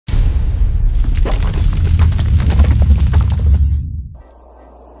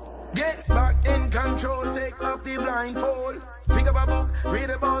control, take off the blindfold. Pick up a book, read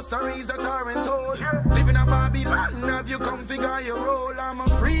about stories that aren't told. Living in Babylon, have you come figure your role? I'm a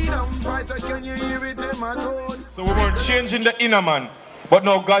freedom fighter, can you hear it in my tone? So we weren't changing the inner man, but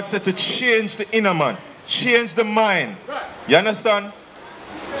now God said to change the inner man. Change the mind. You understand?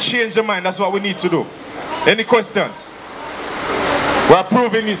 Change the mind, that's what we need to do. Any questions? We're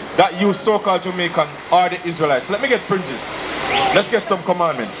proving that you so-called Jamaican are the Israelites. Let me get fringes. Let's get some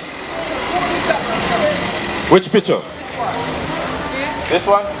commandments. Which picture? This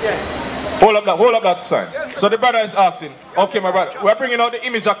one? Yes. Hold up that sign. So the brother is asking, okay my brother, we're bringing out the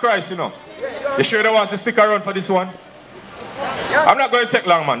image of Christ, you know. You sure you don't want to stick around for this one? I'm not going to take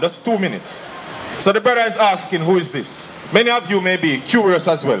long, man, just 2 minutes. So the brother is asking, who is this? Many of you may be curious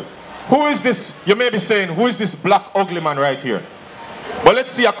as well. Who is this? You may be saying, who is this black ugly man right here? But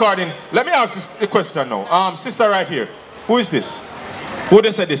let's see according, let me ask this the question now. Sister right here, who is this? Who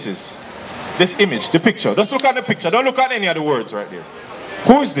they say this is? This image, the picture. Just look at the picture, don't look at any of the words right there.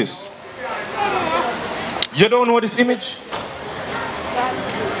 Who is this? You don't know this image?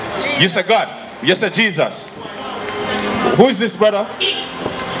 You say God, you say Jesus. Who is this brother?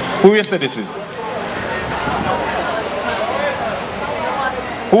 Who you say this is?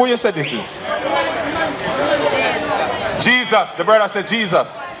 Who you say this is? Jesus. The brother said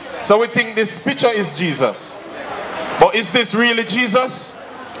Jesus. So we think this picture is Jesus. But is this really Jesus?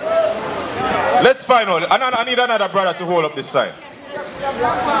 Let's find out. I need another brother to hold up this sign.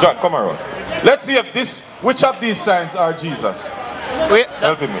 John, come around. Let's see if which of these signs are Jesus. Wait.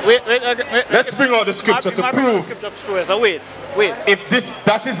 Help me. Wait. Let's bring out the scripture to prove wait. if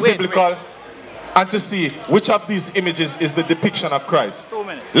that is biblical. And to see which of these images is the depiction of Christ. 2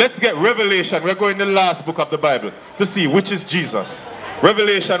 minutes. Let's get Revelation. We're going to the last book of the Bible to see which is Jesus.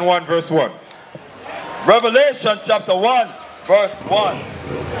 Revelation 1 verse 1. Revelation chapter 1 verse 1.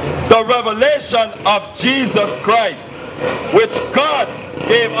 The revelation of Jesus Christ, which God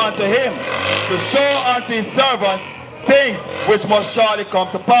gave unto him to show unto his servants things which must surely come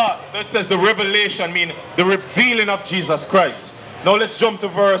to pass. So it says the revelation means the revealing of Jesus Christ. Now let's jump to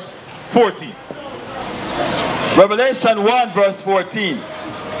verse 14. Revelation 1 verse 14.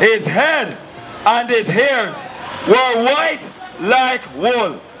 His head and his hairs were white like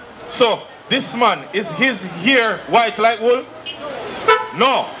wool. So this man, is his hair white like wool?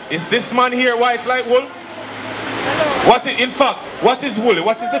 No. Is this man here white like wool? In fact, what is wool?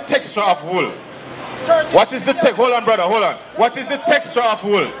 What is the texture of wool? What is the hold on brother, hold on. What is the texture of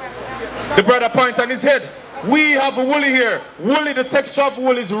wool? The brother point on his head. We have a woolly here. Woolly, the texture of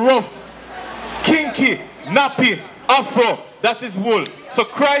wool is rough, kinky, nappy, afro. That is wool. So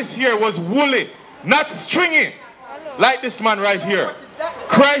Christ here was woolly, not stringy, like this man right here.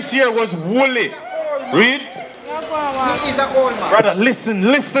 Christ here was woolly. Read. Brother,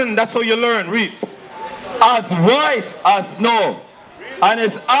 listen. That's how you learn. Read. As white as snow, and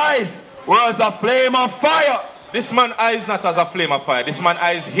his eyes were as a flame of fire. This man's eyes not as a flame of fire. This man's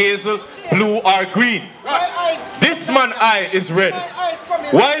eyes hazel, blue, or green. This man's eye is red.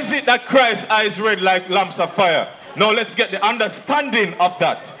 Why is it that Christ's eyes red like lamps of fire? Now let's get the understanding of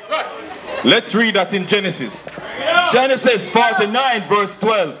that. Let's read that in Genesis. Genesis 49 verse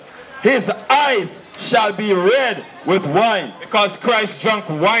 12. His eyes shall be red with wine. Because Christ drank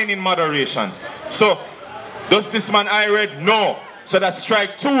wine in moderation. So, does this man eye red? No. So that's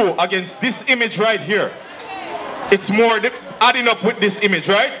strike 2 against this image right here. It's more adding up with this image,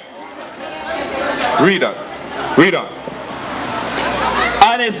 right? Read on. Read on.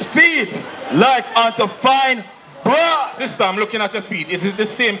 And his feet like unto fine brass. Sister, I'm looking at your feet. Is it the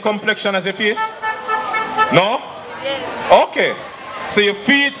same complexion as your face? No? Okay. So your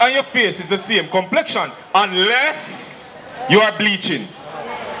feet and your face is the same complexion. Unless you are bleaching.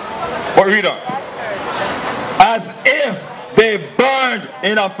 But read on. As if they burned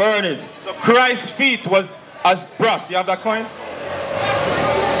in a furnace. So Christ's feet was as brass. You have that coin?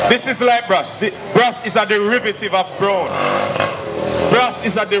 This is like brass. Brass is a derivative of brown. Brass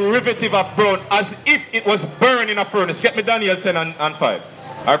is a derivative of brown, as if it was burned in a furnace. Get me Daniel 10 and 5.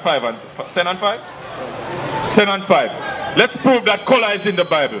 Or 5 and 10 and 5? 10 and 5. Let's prove that color is in the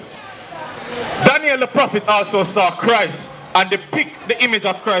Bible. Daniel the prophet also saw Christ and depict the image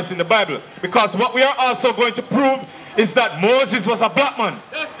of Christ in the Bible. Because what we are also going to prove is that Moses was a black man.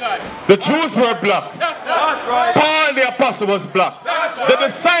 That's right. The Jews were black. That's right. Paul the apostle was black. That's right. The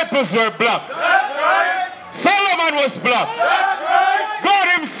disciples were black. That's right. Solomon was black. That's right. God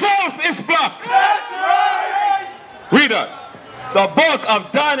himself is black. That's right. Read that. The book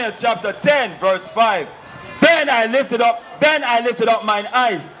of Daniel chapter 10 verse 5. Then I lifted up mine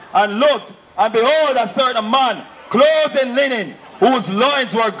eyes and looked, and behold, a certain man clothed in linen, whose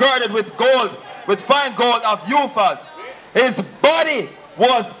loins were girded with gold with fine gold of Uphaz. His body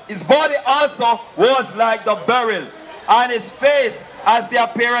also was like the beryl, and his face as the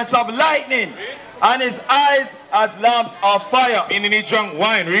appearance of lightning, and his eyes as lamps of fire. Meaning he drank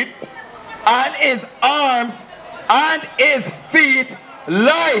wine, read. And his arms and his feet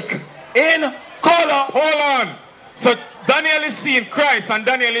like in color. Hold on. So Daniel is seeing Christ, and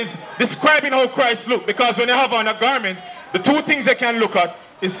Daniel is describing how Christ looked, because when you have on a garment, the two things you can look at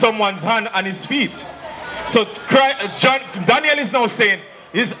is someone's hand and his feet. So Daniel is now saying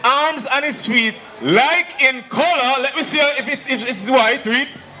his arms and his feet like in color. Let me see if it's white. Read.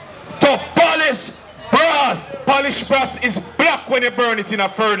 To polish brass. Polished brass is black when you burn it in a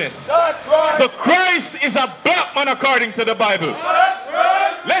furnace. That's right. So Christ is a black man according to the Bible. That's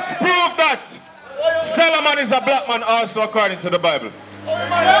right. Let's prove that. Solomon is a black man also according to the Bible.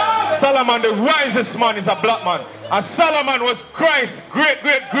 Solomon, the wisest man, is a black man. And Solomon was Christ's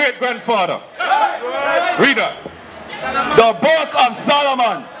great-great-great-grandfather. Read that. The book of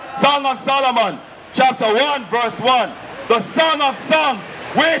Solomon, Song of Solomon, chapter 1, verse 1. The Song of Songs,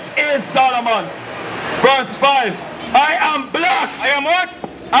 which is Solomon's. Verse 5. I am black. I am what?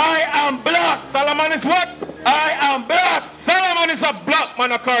 I am black. Solomon is what? I am black. Solomon is a black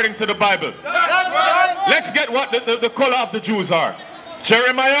man according to the Bible. That's right. Let's get what the color of the Jews are.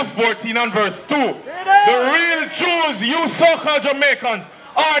 Jeremiah 14 and verse 2. The real Jews, you so-called Jamaicans,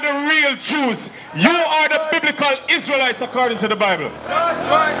 are the real Jews. You are the biblical Israelites according to the Bible. That's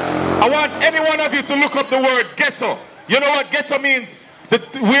right. I want any one of you to look up the word ghetto. You know what ghetto means?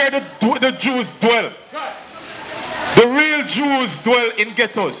 Where the Jews dwell. The real Jews dwell in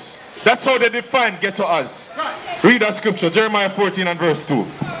ghettos. That's how they define ghetto as. Read that scripture, Jeremiah 14 and verse 2.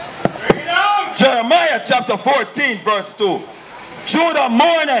 Jeremiah chapter 14 verse 2. Judah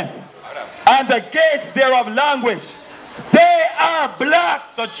mourneth, and the gates thereof languish. They are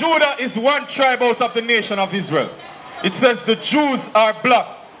black. So Judah is one tribe out of the nation of Israel. It says the Jews are black.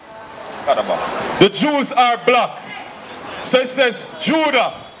 The Jews are black. So it says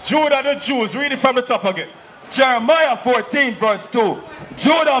Judah the Jews. Read it from the top again. Jeremiah 14 verse 2.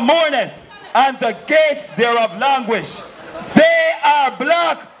 Judah mourneth, and the gates thereof languish. They are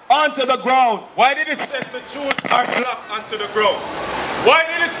black unto the ground. Why did it say the Jews are black unto the ground? Why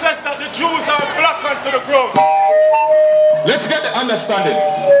did it say that the Jews are black unto the ground? Let's get the understanding.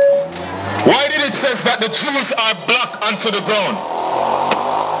 Why did it say that the Jews are black unto the ground?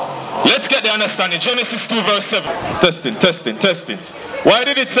 Let's get the understanding. Genesis 2 verse 7. Testing. Why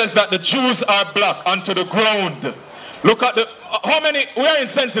did it say that the Jews are black unto the ground? Look at the, how many, we are in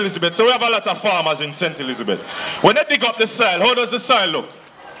St. Elizabeth, so we have a lot of farmers in St. Elizabeth. When they dig up the soil, how does the soil look?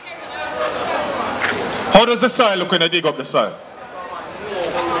 How does the soil look when they dig up the soil?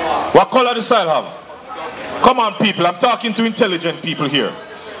 What color does the soil have? Come on people, I'm talking to intelligent people here.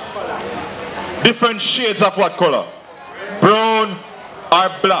 Different shades of what color? Brown or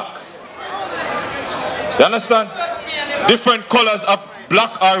black. You understand? Different colors of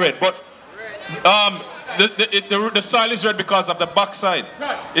black or red, but the soil is red because of the backside.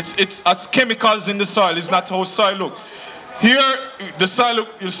 It's as chemicals in the soil. It's not how soil look. Here, the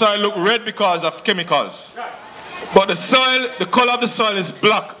soil look red because of chemicals. But the soil, the color of the soil is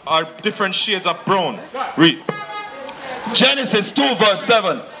black or different shades of brown. Read. Genesis 2 verse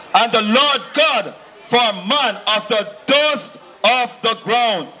 7. And the Lord God formed man of the dust of the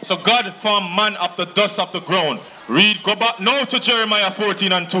ground. So God formed man of the dust of the ground. Read, go back now to Jeremiah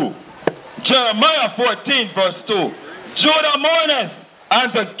 14 and 2. Jeremiah 14 verse 2. Judah mourneth,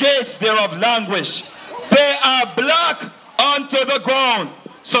 and the gates thereof languish. They are black unto the ground.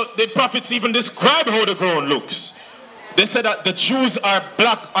 So the prophets even describe how the ground looks. They said that the Jews are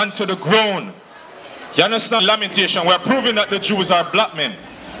black unto the ground. You understand? Lamentation, we are proving that the Jews are black men.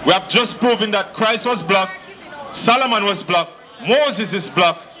 We have just proven that Christ was black, Solomon was black, Moses is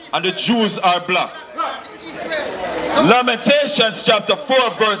black, and the Jews are black. Lamentations chapter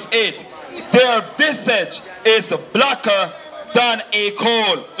 4 verse 8. Their visage is blacker than a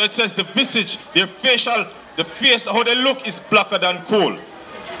coal. So it says the visage, their facial, the face, how they look is blacker than coal.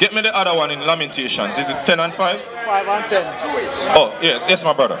 Get me the other one in Lamentations. Is it 10 and 5? 5 and 10. Oh, yes,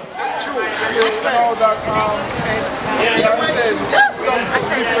 my brother.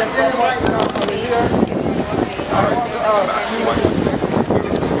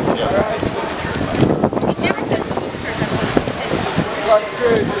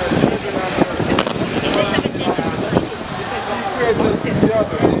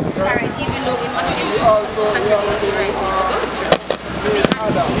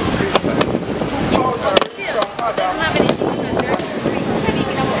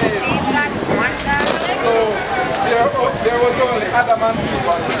 There was only Adam and Eve.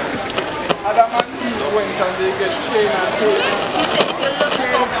 Adam went and they get chained and killed.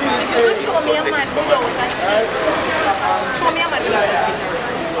 Show me a man without that. Show me a man without that.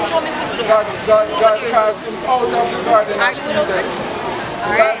 Show me this. God cast him out of the garden of Eden.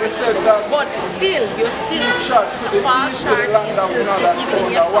 The Bible said that. But still, you're still shot to the east to the land of Nod and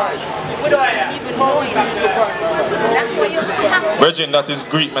found a wife. Without even knowing. That's what you have. Virgin, that is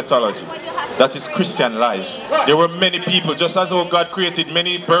Greek mythology. That is Christian lies. There were many people, just as how God created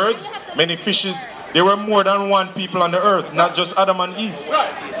many birds, many fishes. There were more than one people on the earth, not just Adam and Eve.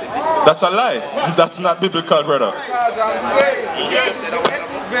 That's a lie. That's not biblical, brother. Because I'm saying,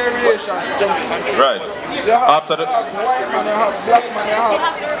 variations. Right. You have, After the white man, you have black man, you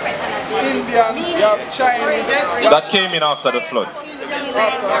have Indian, you have Chinese. that came in after the flood.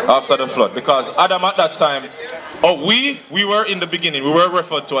 After the flood, because Adam at that time, we were in the beginning, we were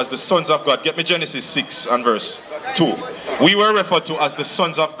referred to as the sons of God. Get me Genesis 6 and verse 2. We were referred to as the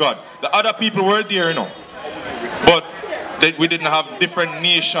sons of God. The other people were there, you know, but we didn't have different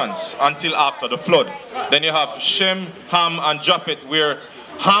nations until after the flood. Then you have Shem, Ham, and Japheth, where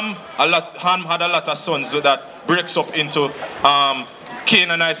Ham had a lot of sons that breaks up into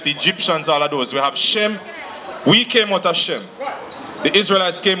Canaanites, the Egyptians, all of those. We have Shem. We came out of Shem. The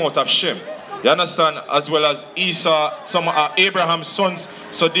Israelites came out of Shem. You understand? As well as Esau, some Abraham's sons.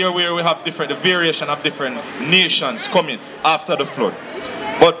 So there where we have the variation of different nations coming after the flood.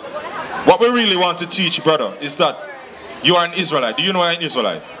 But what we really want to teach, brother, is that you are an Israelite. Do you know you're an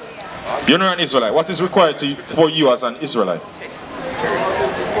Israelite? Do you know you're an Israelite? What is required for you as an Israelite?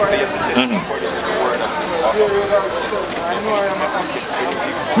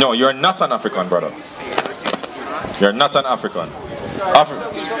 No, you're not an African, brother. You're not an African.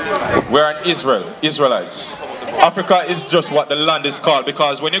 We're an Israelites. Africa is just what the land is called,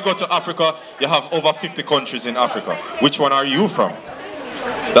 because when you go to Africa, you have over 50 countries in Africa. Which one are you from?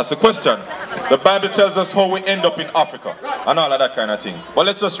 That's the question. The Bible tells us how we end up in Africa and all of that kind of thing. But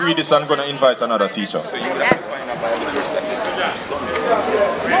let's just read this. I'm going to invite another teacher.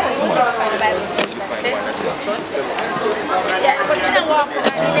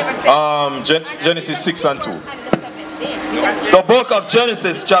 Genesis 6 and 2. The book of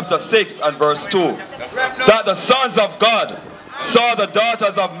Genesis chapter 6 and verse 2. That the sons of God saw the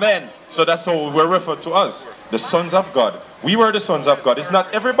daughters of men. So that's how we're referred to us. The sons of God. We were the sons of God. It's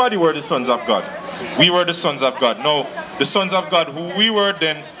not everybody were the sons of God. We were the sons of God. No, the sons of God who we were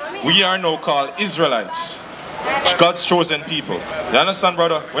then, we are now called Israelites. God's chosen people. You understand,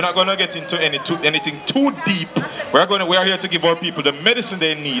 brother? We're not going to get into anything too deep. We are here to give our people the medicine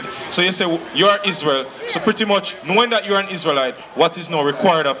they need. So you say, you are Israel. So pretty much, knowing that you are an Israelite, what is now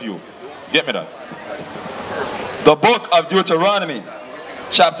required of you? Get me that? The book of Deuteronomy,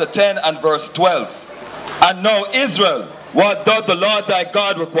 chapter 10 and verse 12. And now Israel, what doth the Lord thy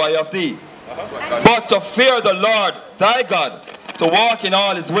God require of thee? But to fear the Lord thy God, to walk in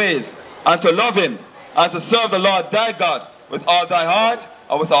all his ways, and to love him, and to serve the Lord thy God with all thy heart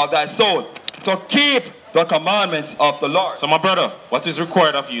and with all thy soul, to keep the commandments of the Lord. So my brother, what is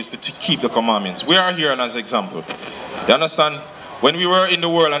required of you is to keep the commandments. We are here as an example. You understand? When we were in the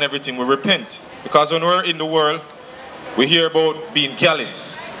world and everything, we repent. Because when we're in the world, we hear about being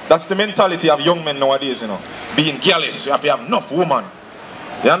jealous. That's the mentality of young men nowadays, you know. Being jealous. You have to have enough woman.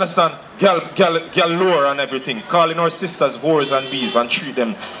 You understand? Girl lure and everything. Calling our sisters whores and bees and treat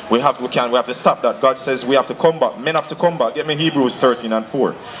them. We have to stop that. God says we have to come back. Men have to come back. Get me Hebrews 13 and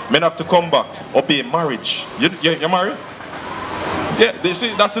 4. Men have to come back. Obey marriage. You're married? Yeah, they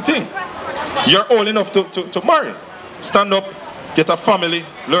see, that's the thing. You're old enough to marry. Stand up, get a family,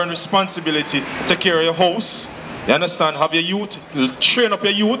 learn responsibility, take care of your house. You understand? Have your youth, train up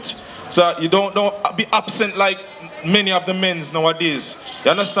your youth, so you don't be absent like many of the men's nowadays.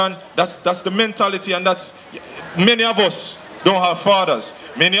 You understand? That's the mentality, and that's many of us don't have fathers.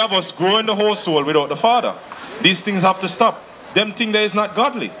 Many of us grow in the household without the father. These things have to stop. Them things that is not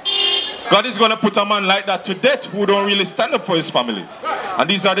godly. God is going to put a man like that to death who don't really stand up for his family. And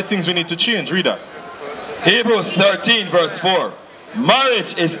these are the things we need to change. Read that. Hebrews 13 verse 4.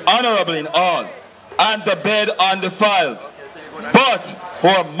 Marriage is honorable in all, and the bed undefiled. But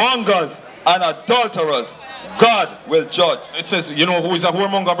whoremongers and adulterers God will judge. It says, you know who is a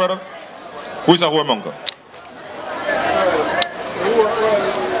whoremonger, brother? Who is a whoremonger?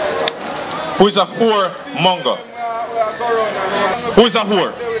 Who is a whoremonger? Who is a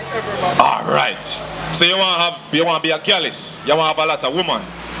whore? Alright. So you want to be a gallus. You want to have a lot of women.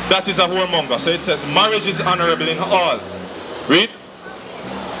 That is a whoremonger. So it says marriage is honorable in all. Read.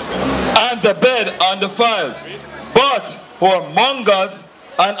 And the bed undefiled. But whoremongers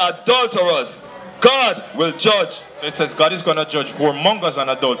and adulterers God will judge. So it says God is going to judge whoremongers and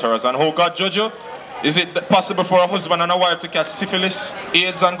adulterers. And how God judge you? Is it possible for a husband and a wife to catch syphilis,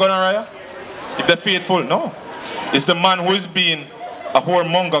 AIDS and gonorrhea? If they're faithful? No. It's the man who is being a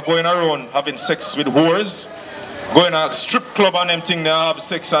whoremonger, going around having sex with whores, going to a strip club and them thing, they have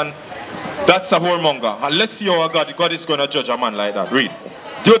sex, and that's a whoremonger. And let's see how God is going to judge a man like that. Read.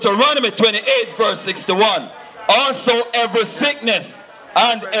 Deuteronomy 28 verse 61. Also every sickness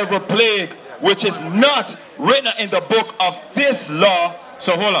and every plague which is not written in the book of this law.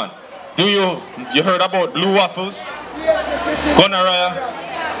 So hold on. You heard about blue waffles,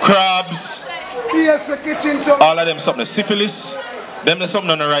 gonorrhea, crabs, all of them something, syphilis, them there's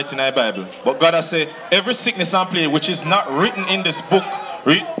something on the right in the Bible. But God has said, every sickness and plague which is not written in this book,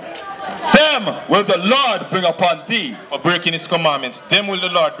 read, them will the Lord bring upon thee. For breaking his commandments, them will the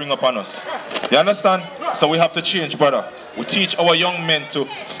Lord bring upon us. You understand? So we have to change, brother. We teach our young men to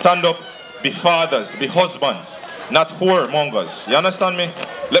stand up, be fathers, be husbands, not whoremongers. You understand me?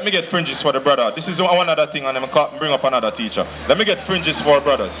 Let me get fringes for the brother. This is one other thing, and I'm going to bring up another teacher. Let me get fringes for our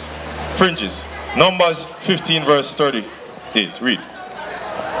brothers. Fringes. Numbers 15 verse 38. Read.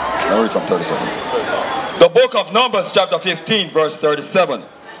 I'll read from 37. The book of Numbers chapter 15 verse 37.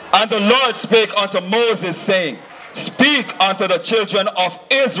 And the Lord spake unto Moses, saying, speak unto the children of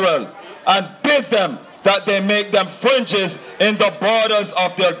Israel, and bid them that they make them fringes in the borders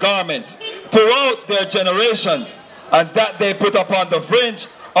of their garments throughout their generations, and that they put upon the fringe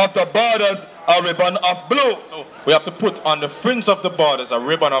of the borders a ribbon of blue. So we have to put on the fringe of the borders a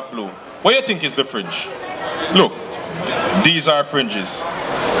ribbon of blue. What do you think is the fringe? Look, these are fringes.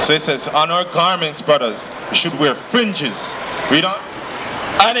 So it says, on our garments, brothers, we should wear fringes. Read on.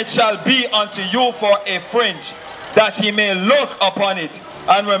 And it shall be unto you for a fringe, that he may look upon it,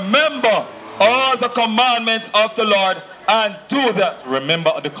 and remember all the commandments of the Lord, and do them.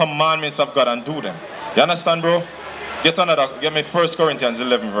 Remember the commandments of God and do them. You understand, bro? Get me 1 Corinthians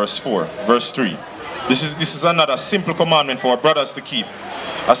 11 verse 4, verse 3. This is another simple commandment for our brothers to keep.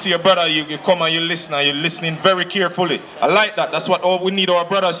 I see a brother, you come and you listen, and you're listening very carefully. I like that. That's what all we need our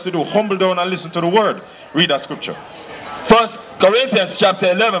brothers to do. Humble down and listen to the word. Read that scripture. 1 Corinthians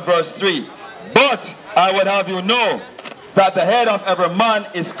chapter 11 verse 3. But I would have you know that the head of every man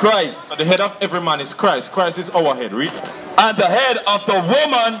is Christ. So the head of every man is Christ. Christ is our head. Read. And the head of the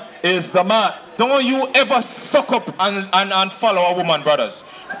woman is the man. Don't you ever suck up and follow a woman, brothers.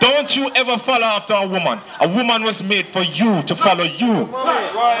 Don't you ever follow after a woman. A woman was made for you, to follow you.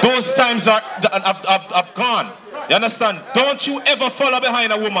 Those times have gone. You understand? Don't you ever follow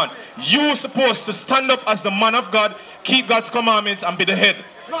behind a woman. You're supposed to stand up as the man of God, keep God's commandments, and be the head.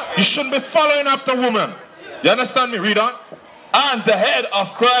 You shouldn't be following after women. You understand me? Read on. And the head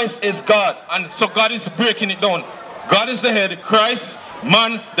of Christ is God. And so God is breaking it down. God is the head, Christ,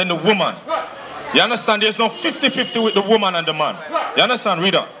 man, then the woman. You understand? There's no 50-50 with the woman and the man. You understand?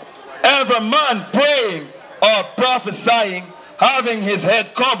 Read on. Every man praying or prophesying, having his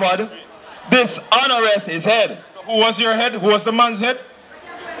head covered, dishonoreth his head. So who was your head? Who was the man's head?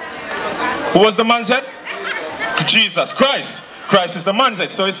 Who was the man's head? Jesus Christ. Christ is the man's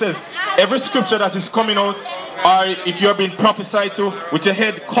head. So it says, every scripture that is coming out, or if you are being prophesied to with your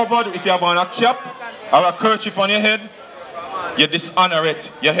head covered, if you have on a cap or a kerchief on your head, you dishonor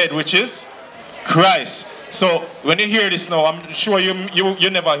it, your head, which is Christ. So when you hear this now, I'm sure you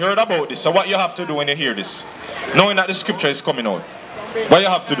never heard about this. So what you have to do when you hear this, knowing that the scripture is coming out, what you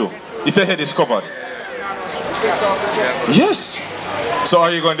have to do if your head is covered? Yes. So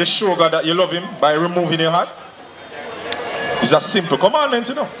are you going to show God that you love him by removing your hat? It's a simple commandment,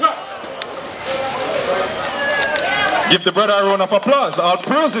 you know. Give the brother a round of applause. All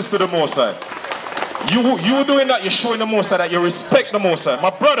praises to the Most High. You doing that, you're showing the Most High that you respect the Most High.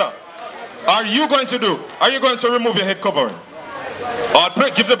 My brother, are you going to remove your head covering?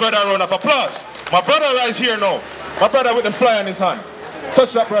 Give the brother a round of applause. My brother right here now. My brother with the fly in his hand.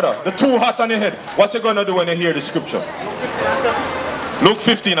 Touch that brother. The two hat on your head. What you going to do when you hear the scripture? Luke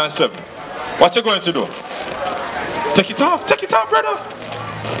 15 and 7. What you going to do? Take it off, brother.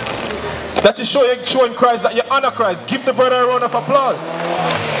 That is showing Christ that you honor Christ. Give the brother a round of applause.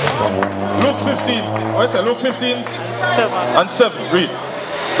 Luke 15. What is it? Luke 15 and 7. Read.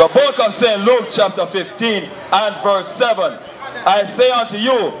 The book of St. Luke chapter 15 and verse 7. I say unto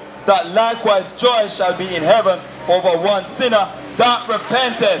you that likewise joy shall be in heaven over one sinner that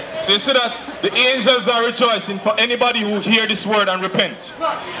repenteth. So you see that the angels are rejoicing for anybody who hear this word and repent.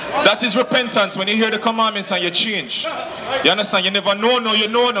 That is repentance, when you hear the commandments and you change. You understand? You never know, now you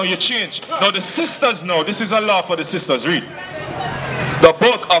know, now you change. Now the sisters know. This is a law for the sisters. Read. The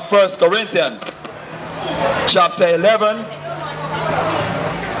book of 1 Corinthians chapter 11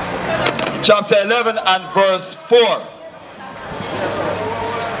 and verse 4.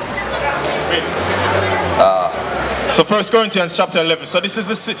 So 1 Corinthians chapter 11. So this is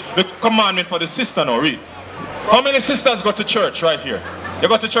the commandment for the sister now. Read. How many sisters go to church right here? You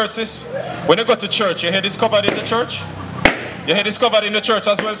go to church, sis? When you go to church, your head is covered in the church? Your head is covered in the church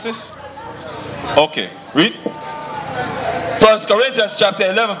as well, sis? Okay. Read. 1 Corinthians chapter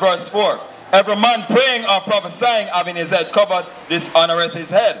 11 verse 4. Every man praying or prophesying having his head covered dishonoreth his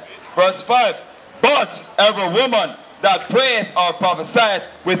head. Verse 5. But every woman that prayeth or prophesieth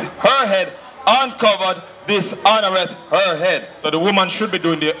with her head uncovered dishonoreth her head. So the woman should be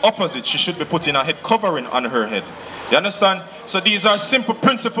doing the opposite. She should be putting her head covering on her head. You understand? So these are simple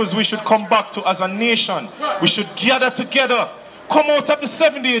principles we should come back to as a nation. We should gather together. Come out of the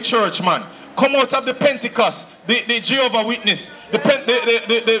 70-day church, man. Come out of the Pentecost, the Jehovah Witness,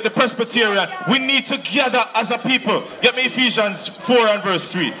 the Presbyterian. We need to gather as a people. Get me Ephesians 4 and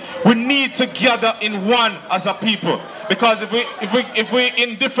verse 3. We need to gather in one as a people. Because if we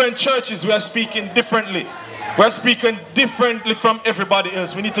in different churches, we are speaking differently. We're speaking differently from everybody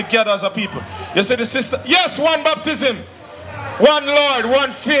else. We need to gather as a people. You say the sister, yes, one baptism, one Lord,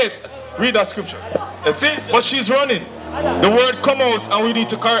 one faith. Read that scripture. But she's running. The word come out and we need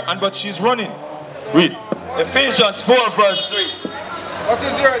to carry, but she's running. Read. Ephesians 4 verse 3. What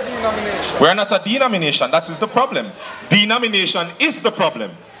is your denomination? We're not a denomination. That is the problem. Denomination is the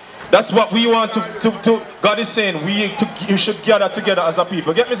problem. That's what we want to God is saying you should gather together as a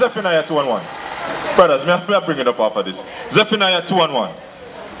people. Get me Zephaniah 2 and 1. Brothers, may I bring it up after this? Zephaniah 2 and 1.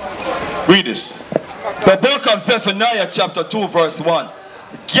 Read this. The book of Zephaniah chapter 2 verse 1.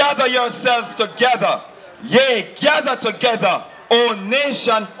 Gather yourselves together. Yea, gather together, O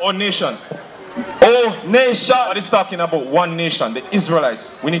nation. O nations. O nation. God is talking about one nation, the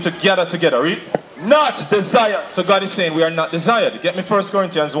Israelites. We need to gather together. Read. Not desired. So God is saying we are not desired. Get me 1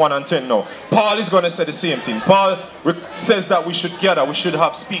 Corinthians 1 and 10 now. Paul is going to say the same thing. Paul says that we should gather. We should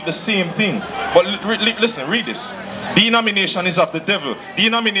speak the same thing. But listen, read this. Denomination is of the devil.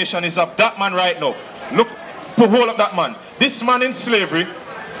 Denomination is of that man right now. Look, hold up that man. This man in slavery,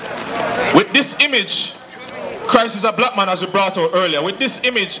 with this image, Christ is a black man as we brought out earlier. With this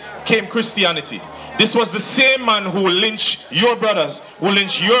image came Christianity. This was the same man who lynched your brothers, who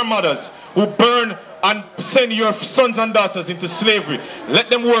lynched your mothers, who burned and send your sons and daughters into slavery. Let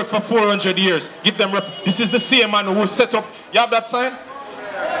them work for 400 years. Give them this is the same man who set up. You have that sign?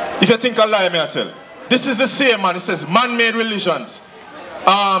 If you think I lie, may I tell? This is the same man. It says man-made religions.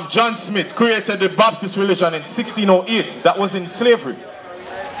 John Smith created the Baptist religion in 1608. That was in slavery.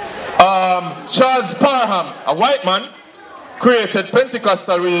 Charles Parham, a white man, created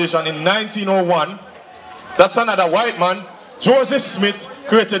Pentecostal religion in 1901. That's another white man. Joseph Smith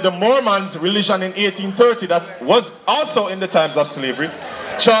created the Mormons religion in 1830. That was also in the times of slavery.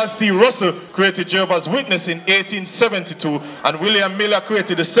 Charles T. Russell created Jehovah's Witness in 1872. And William Miller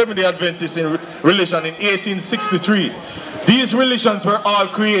created the Seventh-day Adventist religion in 1863. These religions were all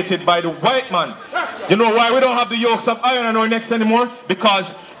created by the white man. You know why we don't have the yokes of iron on our necks anymore?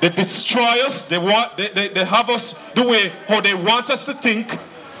 Because they destroy us. They have us the way how they want us to think.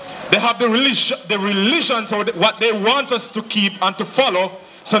 They have the religions or what they want us to keep and to follow.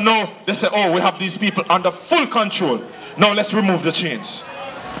 So now they say, oh, we have these people under full control. Now let's remove the chains.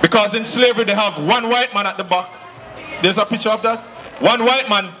 Because in slavery they have one white man at the back. There's a picture of that. One white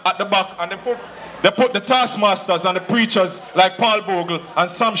man at the back, and they put the taskmasters and the preachers like Paul Bogle and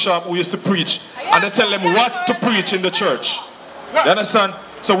Sam Sharp who used to preach, and they tell them what to preach in the church. You understand?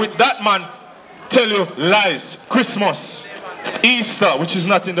 So with that man tell you lies, Christmas, Easter, which is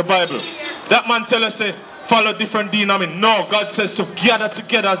not in the Bible. That man tell us, say, follow different denominations. No, God says to gather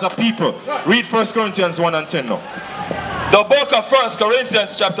together as a people. Read 1 Corinthians 1 and 10 now. The book of 1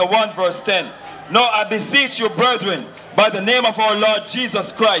 Corinthians chapter 1 verse 10. Now I beseech you, brethren, by the name of our Lord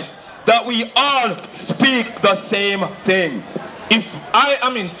Jesus Christ, that we all speak the same thing. If I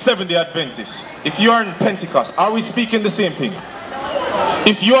am in Seventh-day Adventist, if you are in Pentecost, are we speaking the same thing?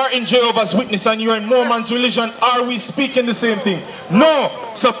 If you are in Jehovah's Witness and you are in Mormon's religion, are we speaking the same thing?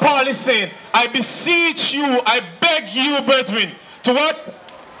 No. So Paul is saying, I beseech you, I beg you, brethren, to what?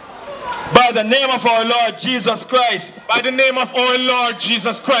 By the name of our Lord Jesus Christ. By the name of our Lord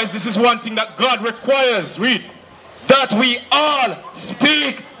Jesus Christ. This is one thing that God requires. Read. That we all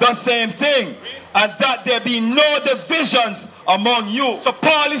speak the same thing, and that there be no divisions among you. So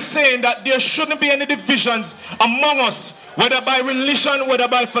Paul is saying that there shouldn't be any divisions among us, whether by religion, whether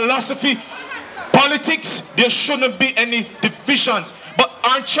by philosophy, politics. There shouldn't be any divisions. But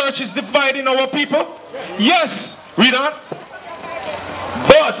aren't churches dividing our people? Yes. Read on.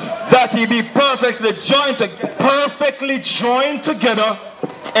 But that he be perfectly joined together. Perfectly joined together.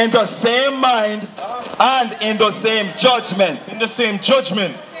 In the same mind and in the same judgment. In the same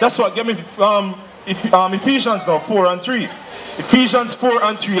judgment. That's what. Give me Ephesians now 4 and 3. Ephesians 4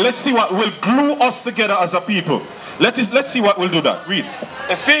 and 3. Let's see what will glue us together as a people. Let's see what will do that. Read.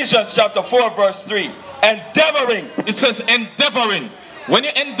 Ephesians chapter 4 verse 3. Endeavoring. It says endeavoring. When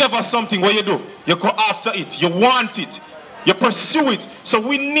you endeavor something, what you do? You go after it. You want it. You pursue it. So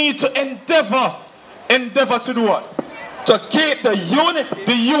we need to endeavor. Endeavor to do what? To keep the unity.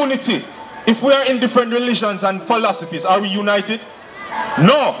 The unity. If we are in different religions and philosophies, are we united?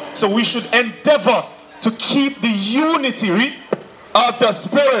 No. So we should endeavor to keep the unity, read, of the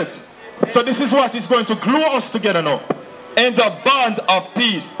Spirit. So this is what is going to glue us together now. In the bond of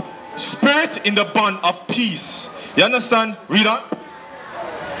peace. Spirit in the bond of peace. You understand? Read on.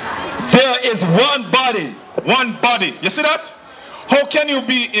 There is one body. One body. You see that? How can you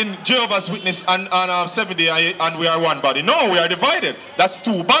be in Jehovah's Witness and 7-day and we are one body? No, we are divided. That's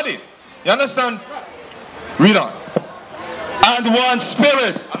two body. You understand? Read on. And one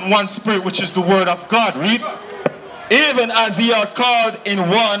Spirit. And one Spirit, which is the word of God. Read. Even as ye are called in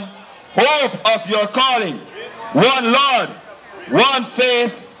one hope of your calling. One Lord. One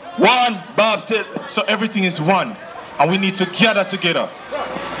faith. One baptism. So everything is one. And we need to gather together.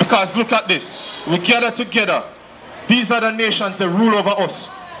 Because look at this. We gather together. These are the nations that rule over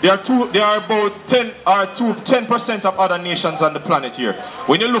us. There are about 10% of other nations on the planet here.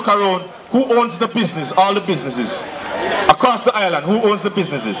 When you look around, who owns the business? All the businesses. Across the island, who owns the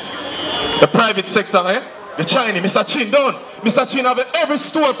businesses? The private sector, eh? The Chinese, Mr. Chin down. Mr. Chin have every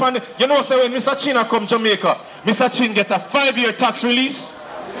store upon the, you know, so when Mr. Chin come Jamaica, Mr. Chin get a 5-year tax release.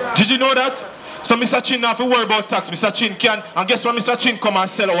 Did you know that? So Mr. Chin have to worry about tax. Mr. Chin can, and guess what Mr. Chin come and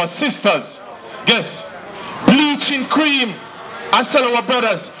sell our sisters? Guess? Bleaching cream and sell our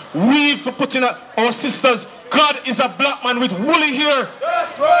brothers. Weave for putting our sisters. God is a black man with woolly hair.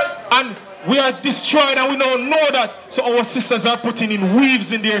 That's right. And we are destroyed and we don't know that. So our sisters are putting in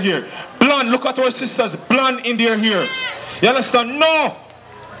weaves in their hair. Blonde, look at our sisters, blonde in their hairs. You understand? No.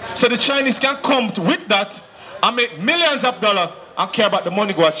 So the Chinese can come with that and make millions of dollars and care about the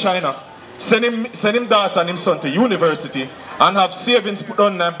money go to China. Send him daughter and him son to university and have savings put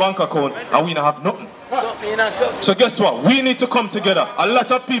on their bank account and we don't have nothing. So guess what? We need to come together. A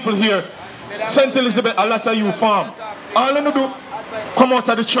lot of people here, St. Elizabeth, a lot of you farm. All you do, come out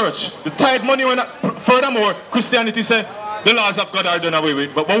of the church. The tithe money, furthermore, Christianity say the laws of God are done away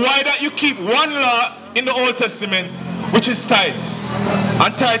with. But why don't you keep one law in the Old Testament, which is tithes?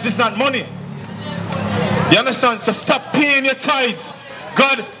 And tithes is not money. You understand? So stop paying your tithes.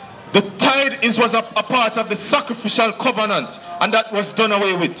 God, the tithe was a part of the sacrificial covenant, and that was done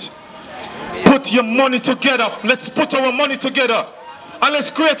away with. Put your money together. Let's put our money together. And let's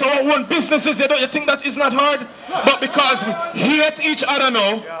create our own businesses. You think that is not hard? But because we hate each other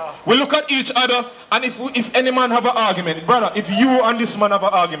now, we look at each other, and if any man have an argument, brother, if you and this man have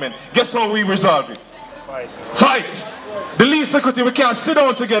an argument, guess how we resolve it? Fight. The least security, we can't sit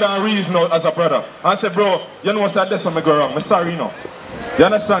down together and reason out as a brother. And say, bro, you know what, that's where I go wrong. I'm sorry, you know. You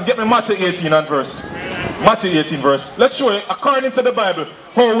understand? Get me Matthew 18 and verse. Matthew 18 verse. Let's show you, according to the Bible,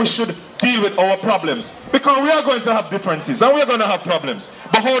 how we should deal with our problems. Because we are going to have differences and we are going to have problems.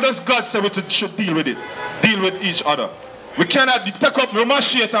 But how does God say we should deal with it? Deal with each other. We cannot take up our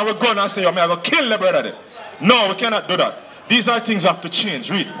machete and we're going to say, I'm going to kill the brother there. No, we cannot do that. These are things we have to change.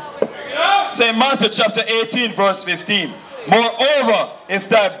 Read. Say Matthew chapter 18 verse 15. Moreover, if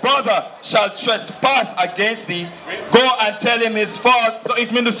thy brother shall trespass against thee, go and tell him his fault. So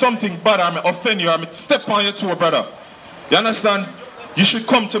if me do something bad, I may offend you, I may step on your toe, brother. You understand? You should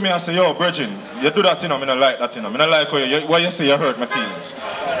come to me and say, yo, Virgin, you do that, you know, I don't like that, you know. I don't like what you say, you hurt my feelings.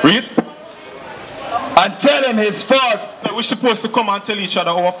 Read. And tell him his fault. So we're supposed to come and tell each other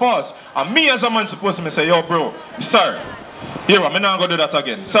our faults. And me as a man supposed to say, yo, bro, I'm sorry. Here, I'm not going to do that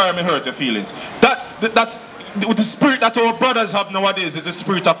again. Sorry, I hurt your feelings. That's the spirit that our brothers have nowadays is the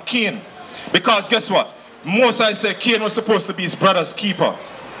spirit of Cain. Because guess what? Moses say Cain was supposed to be his brother's keeper.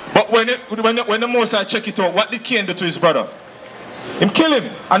 But when the Moses check it out, what did Cain do to his brother? Him kill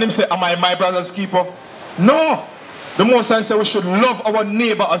him. And him say, am I my brother's keeper? No. The Moses said we should love our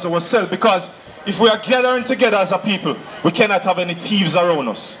neighbor as ourselves. Because if we are gathering together as a people, we cannot have any thieves around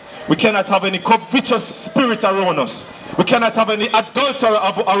us. We cannot have any covetous spirit around us. We cannot have any adulterer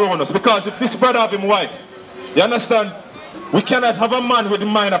around us. Because if this brother have him wife, you understand? We cannot have a man with the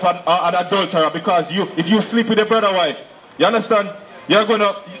mind of an adulterer, because if you sleep with a brother wife, you understand? You're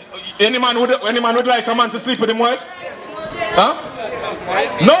gonna, any man would like a man to sleep with his wife? Huh?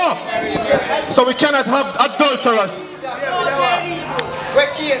 No. So we cannot have adulterers.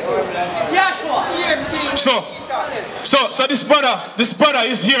 So this brother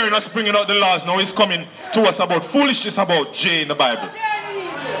is hearing us bringing out the laws now. He's coming to us about foolishness about J in the Bible.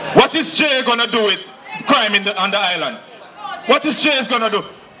 What is Jay gonna do with crime on the island? What is Jay gonna do?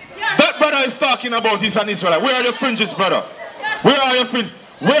 That brother is talking about he's an Israelite. Where are your fringes, brother? Where are your fringes?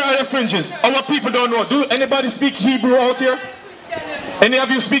 Where are your fringes? Our people don't know. Do anybody speak Hebrew out here? Any of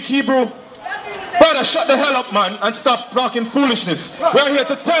you speak Hebrew? Brother, shut the hell up, man, and stop talking foolishness. We're here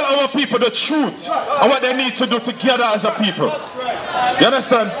to tell our people the truth and what they need to do together as a people. You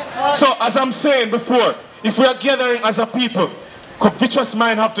understand? So, as I'm saying before, if we are gathering as a people, covetous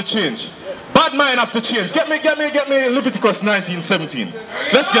mind have to change. Bad mind have to change. Get me Leviticus 19:17.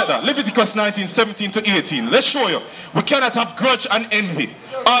 Let's get that. Leviticus 19:17 to 18. Let's show you. We cannot have grudge and envy.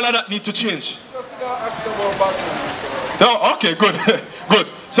 All of that need to change. Oh, okay, good. Good.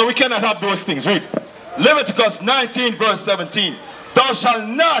 So we cannot have those things. Read. Leviticus 19 verse 17. Thou shalt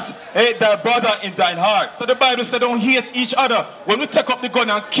not hate thy brother in thine heart. So the Bible said don't hate each other. When we take up the gun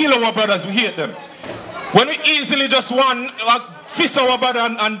and kill our brothers, we hate them. When we easily just want to fist our brother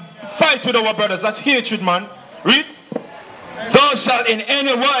and fight with our brothers, that's hatred, man. Read. Thou shalt in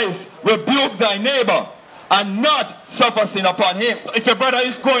any wise rebuke thy neighbor and not suffer sin upon him. So if your brother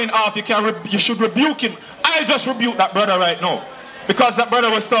is going off, you should rebuke him. I just rebuke that brother right now. Because that brother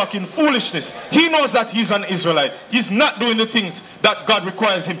was talking foolishness. He knows that he's an Israelite. He's not doing the things that God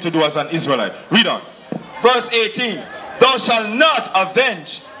requires him to do as an Israelite. Read on. Verse 18. Thou shalt not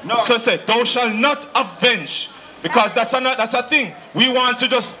avenge. No. So say, thou shalt not avenge. Because that's a thing. We want to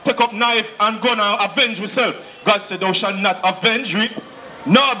just take up knife and gun and avenge ourselves. God said, thou shalt not avenge. Read.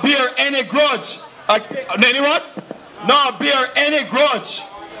 Nor bear any grudge. Any what? Nor bear any grudge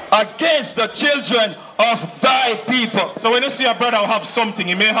against the children of thy people. So when you see a brother have something,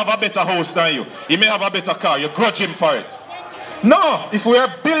 he may have a better house than you. He may have a better car. You grudge him for it. No, if we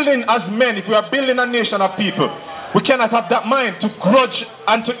are building as men, if we are building a nation of people, we cannot have that mind to grudge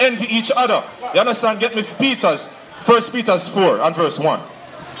and to envy each other. You understand? Get me Peter's. 1 Peter 4 and verse 1.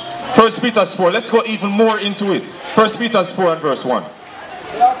 1 Peter 4. Let's go even more into it. 1 Peter 4 and verse 1.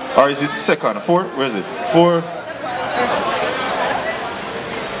 Or is it second? 4? Where is it? 4.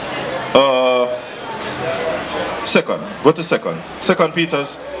 Second. Go to second. 2 Peter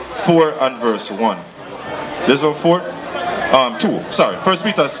 4 and verse 1. There's a 4? 2. Sorry. 1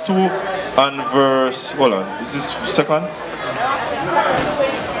 Peter 2 and verse... Hold on. Is this second?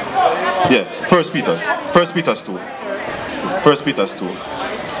 Yes. 1 Peter 2. 1 Peter 2.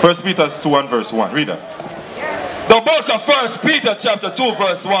 1 Peter 2 and verse 1. Read that. The book of 1 Peter chapter 2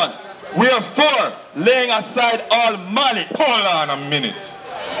 verse 1. Wherefore, laying aside all malice. Hold on a minute.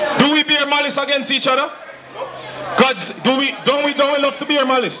 Do we bear malice against each other? Don't we love to bear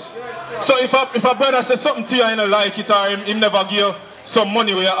malice? So if a brother says something to you and you don't like it, or him never give you some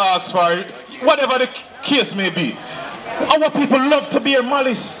money where you ask for it, whatever the case may be, our people love to bear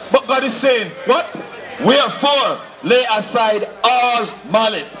malice. But God is saying, what? Wherefore, lay aside all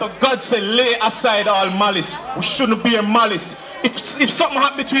malice. So God said, lay aside all malice. We shouldn't bear malice. If something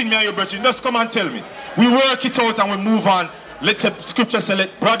happened between me and you, brethren, just come and tell me. We work it out and we move on. Let's say scripture says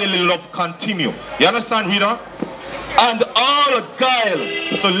let brotherly love continue. You understand? Read on. And all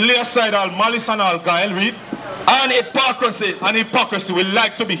guile. So lay aside all malice and all guile. Read. And hypocrisy. And hypocrisy. We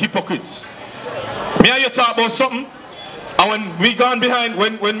like to be hypocrites. Me and you talk about something, and when we gone behind,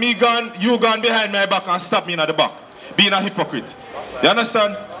 when me gone, you gone behind my back and stab me in the back. Being a hypocrite. You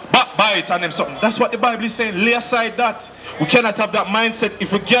understand? Backbite and them something. That's what the Bible is saying. Lay aside that. We cannot have that mindset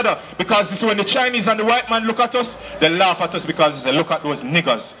if we gather. Because you see, when the Chinese and the white man look at us, they laugh at us because they say, look at those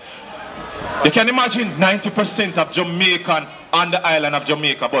niggers. You can imagine 90% of Jamaican on the island of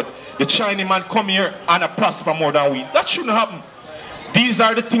Jamaica, but the Chinese man come here and prosper more than we. That shouldn't happen. These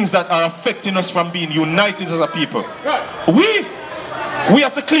are the things that are affecting us from being united as a people. We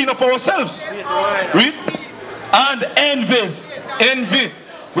have to clean up ourselves. Read. And envies. Envy.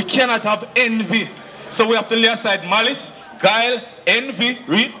 We cannot have envy. So we have to lay aside malice, guile, envy,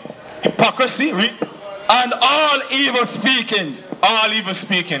 read, hypocrisy, read, and all evil speakings. All evil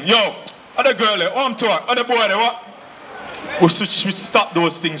speaking. Yo, other girl there, I'm to her, other boy there, what? We should stop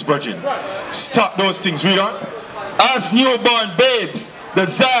those things, brethren. Stop those things, read on. As newborn babes,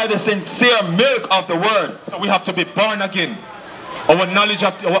 desire the sincere milk of the word. So we have to be born again. Our knowledge,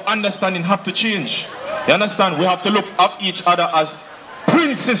 our understanding have to change. You understand? We have to look at each other as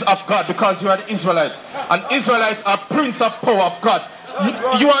princes of God, because you are the Israelites. And Israelites are prince of power of God.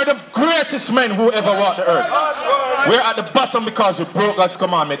 You are the greatest men who ever walked the earth. We're at the bottom because we broke God's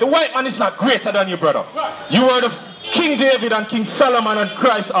commandment. The white man is not greater than you, brother. You are the King David and King Solomon and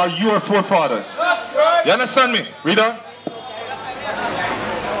Christ are your forefathers. You understand me? Read on.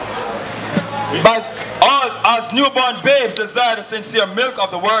 But all as newborn babes desire the sincere milk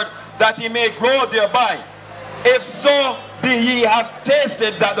of the word, that he may grow thereby. If so be ye have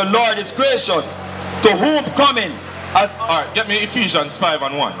tasted that the Lord is gracious, to whom coming as... Alright, get me Ephesians 5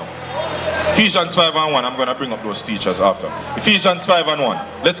 and 1 now. Ephesians 5 and 1, I'm going to bring up those teachers after. Ephesians 5 and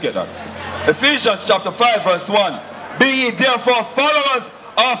 1, let's get that. Ephesians chapter 5 verse 1. Be ye therefore followers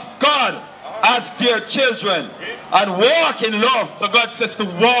of God as dear children, and walk in love. So God says to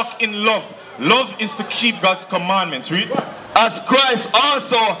walk in love. Love is to keep God's commandments. Read. As Christ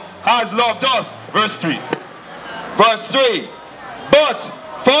also had loved us. Verse 3. Verse 3. But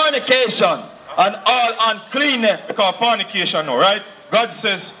fornication and all uncleanness. Because fornication now, right? God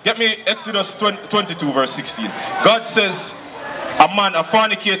says, get me Exodus 22 verse 16. God says, a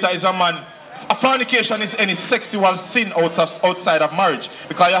fornicator is a man. A fornication is any sexual sin outside of marriage.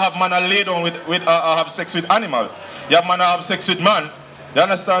 Because you have man that lay down with have sex with animal. You have man that have sex with man. You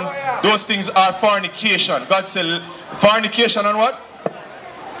understand? Oh, yeah. Those things are fornication. God said fornication and what?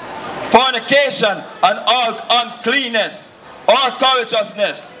 Fornication and all uncleanness or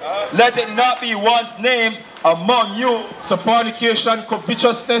covetousness. Let it not be once named among you. So fornication,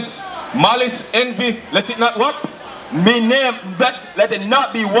 covetousness, malice, envy, let it not what? Let it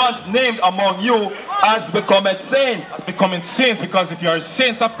not be once named among you as becometh saints. As becoming saints, because if you are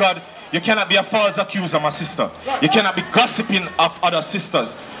saints of God, you cannot be a false accuser, my sister. You cannot be gossiping of other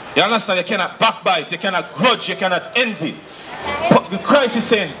sisters. You understand? You cannot backbite, you cannot grudge, you cannot envy. But Christ is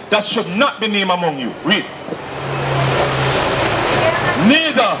saying that should not be named among you. Read.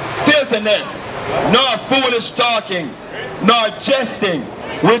 Neither filthiness, nor foolish talking, nor jesting,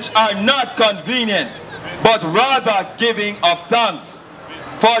 which are not convenient, but rather giving of thanks.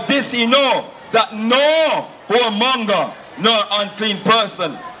 For this ye know, that no whoremonger, nor unclean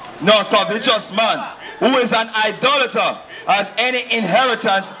person, nor covetous man, who is an idolater, has any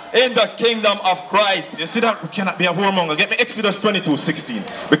inheritance in the kingdom of Christ. You see that? We cannot be a whoremonger. Get me Exodus 22:16.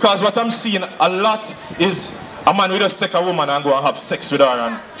 Because what I'm seeing a lot is a man will just take a woman and go and have sex with her,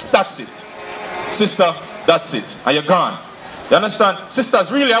 and that's it. Sister, that's it. And you're gone. You understand? Sisters,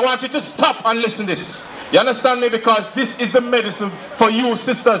 really, I want you to stop and listen to this. You understand me? Because this is the medicine for you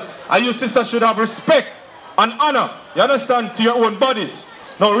sisters. And you sisters should have respect and honor. You understand? To your own bodies.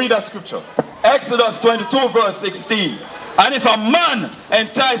 Now read that scripture. Exodus 22 verse 16. And if a man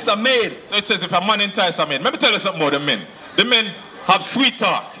entice a maid. So it says if a man entice a maid. Let me tell you something about the men. The men have sweet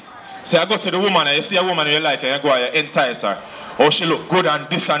talk. So I go to the woman and you see a woman you like and you go and you entice her. Oh, she look good and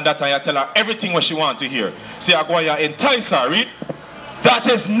this and that, and you tell her everything what she want to hear. So you go and you entice her. Read. That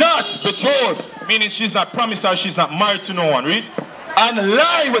is not betrothed. Meaning she's not promised her, she's not married to no one. Read. And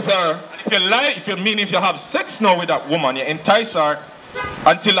lie with her. If you lie, if you have sex now with that woman, you entice her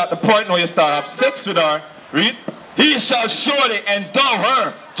until at the point now you start have sex with her. Read. He shall surely endow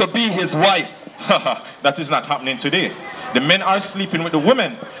her to be his wife. That is not happening today. The men are sleeping with the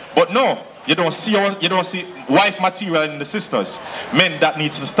women, but no, you don't see wife material in the sisters. Men, that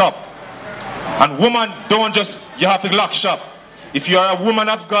needs to stop. And woman, don't just, you have to lock shop. If you are a woman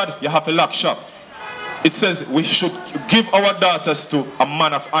of God, you have to lock shop. It says we should give our daughters to a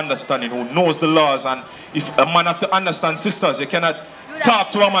man of understanding who knows the laws. And if a man have to understand, sisters, you cannot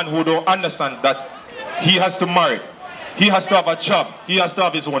talk to a man who don't understand that he has to marry. He has to have a job. He has to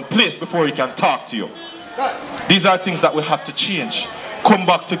have his own place before he can talk to you. These are things that we have to change. Come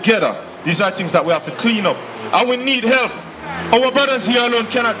back together. These are things that we have to clean up. And we need help. Our brothers here alone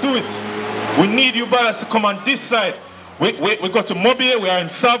cannot do it. We need you brothers to come on this side. We go to Mobile, we are in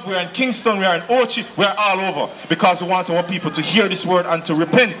Sav, we are in Kingston, we are in Ochi, we are all over. Because we want our people to hear this word and to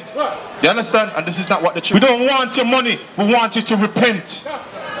repent. You understand? And this is not what the church... We don't want your money, we want you to repent.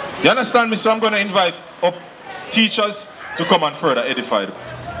 You understand me? So I'm going to invite up teachers to come and further edify them.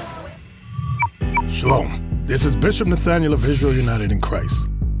 Shalom. This is Bishop Nathaniel of Israel United in Christ.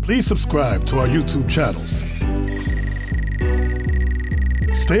 Please subscribe to our YouTube channels.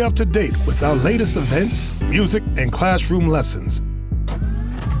 Stay up to date with our latest events, music, and classroom lessons.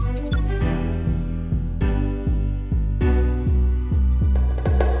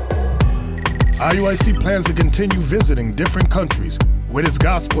 IUIC plans to continue visiting different countries where this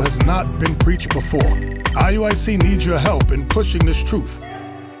gospel has not been preached before. IUIC needs your help in pushing this truth.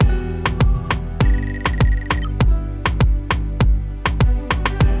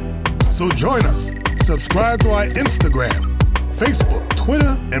 So join us. Subscribe to our Instagram, Facebook,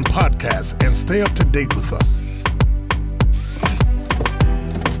 Twitter, and podcasts, and stay up to date with us.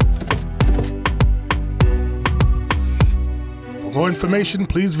 For more information,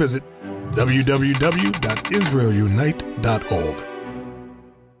 please visit www.israelunite.org.